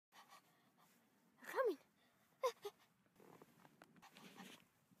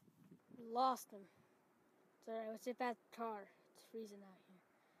lost him. It's alright, let's get back to the car. It's freezing out here.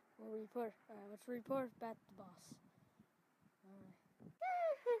 We'll report. Alright, let's report back to the boss. Alright.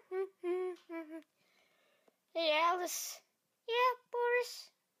 Hey, Alice. Yeah,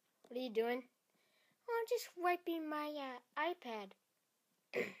 Boris. What are you doing? Oh, I'm just wiping my iPad.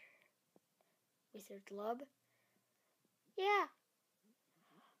 With your glove? Yeah.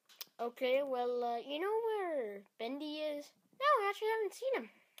 Okay, well, you know where Bendy is? No, actually, I haven't seen him.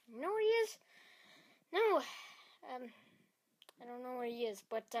 You know where he is? No. I don't know where he is,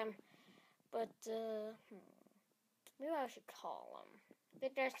 but maybe I should call him. I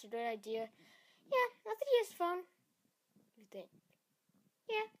think that's a good idea. Yeah, I think he has a phone. What do you think?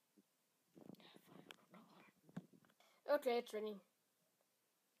 Yeah. Okay, it's ringing.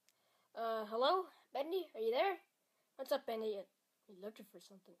 Hello? Bendy, are you there? What's up, Bendy? You looking for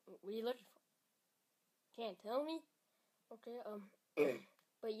something? What are you looking for? Can't tell me? Okay,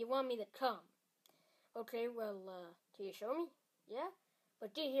 but you want me to come. Okay, well, can you show me? Yeah?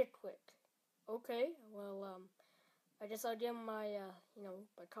 But get here quick. Okay, well, I guess I'll get my,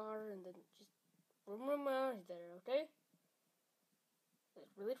 my car and then just room out there, okay?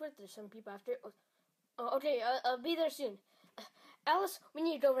 Really quick, there's some people after. Oh, okay, I'll be there soon. Alice, we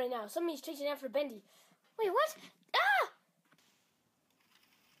need to go right now. Somebody's chasing after Bendy. Wait, what? Ah!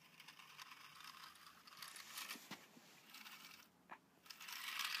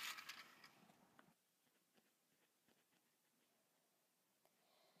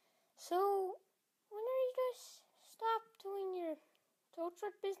 So, when are you guys stop doing your tow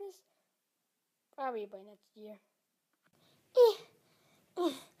truck business? Probably by next year.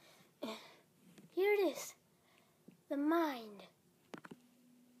 Here it is. The mind.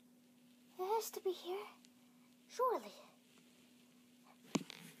 It has to be here. Surely. I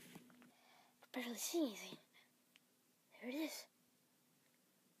barely see anything. There it is.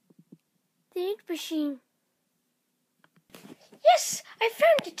 The ink machine. Yes! I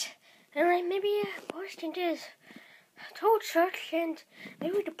found it! Alright, maybe Boris can get his tow truck and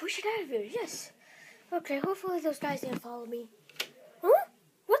maybe we can push it out of here. Yes. Okay, hopefully those guys didn't follow me. Huh?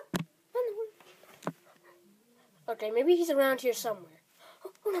 What? Okay, maybe he's around here somewhere.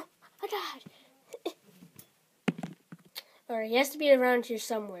 Oh no, I died. Alright, he has to be around here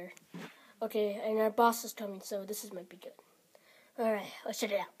somewhere. Okay, and our boss is coming, so might be good. Alright, let's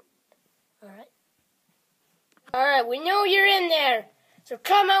check it out. Alright. Alright, we know you're in there, so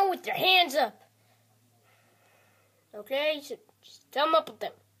come out with your hands up. Okay, so just come up with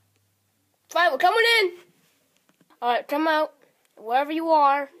them. Fine, we're coming in. Alright, come out, wherever you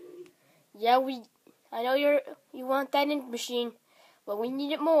are. Yeah, I know you want that ink machine, but we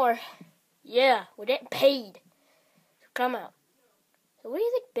need it more. Yeah, we're getting paid. So come out. So what do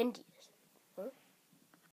you think Bendy